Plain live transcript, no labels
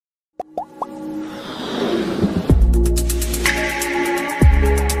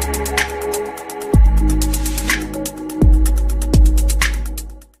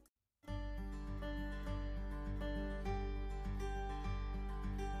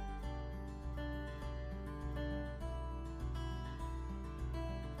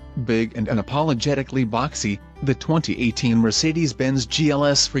Big and unapologetically boxy, the 2018 Mercedes-Benz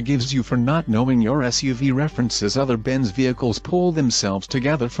GLS forgives you for not knowing your SUV references other Benz vehicles pull themselves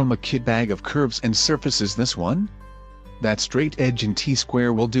together from a kit bag of curves and surfaces. This one? That straight edge and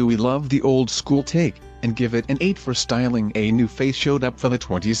T-square will do. We love the old school take, and give it an 8 for styling. A new face showed up for the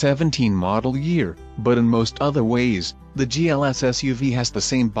 2017 model year, but in most other ways, the GLS SUV has the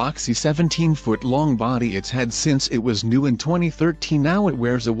same boxy 17-foot-long body it's had since it was new in 2013. Now it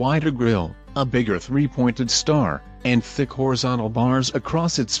wears a wider grille, a bigger 3-pointed star, and thick horizontal bars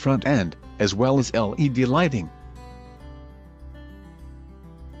across its front end, as well as LED lighting.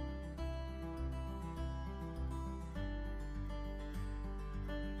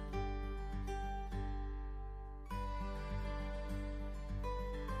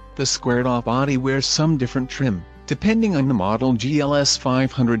 The squared-off body wears some different trim, depending on the model. GLS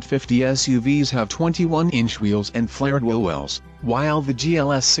 550 SUVs have 21-inch wheels and flared wheel wells, while the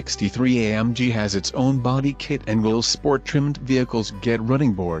GLS 63 AMG has its own body kit and wheels. Sport-trimmed vehicles get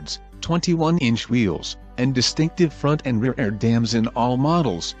running boards, 21-inch wheels, and distinctive front and rear air dams in all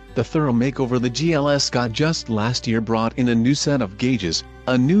models. The thorough makeover the GLS got just last year brought in a new set of gauges,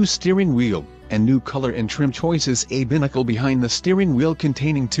 a new steering wheel, and new color and trim choices. A binnacle behind the steering wheel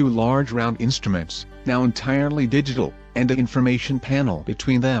containing 2 large round instruments, now entirely digital, and an information panel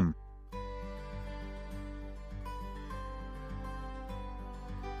between them.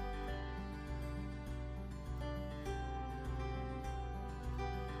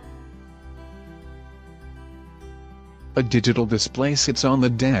 A digital display sits on the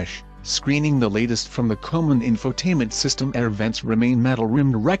dash, screening the latest from the common infotainment system. Air vents remain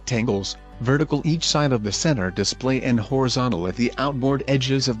metal-rimmed rectangles, vertical each side of the center display and horizontal at the outboard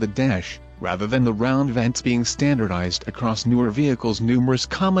edges of the dash, rather than the round vents being standardized across newer vehicles. Numerous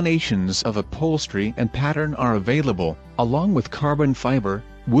combinations of upholstery and pattern are available, along with carbon fiber,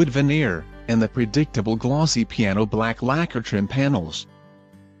 wood veneer, and the predictable glossy piano black lacquer trim panels.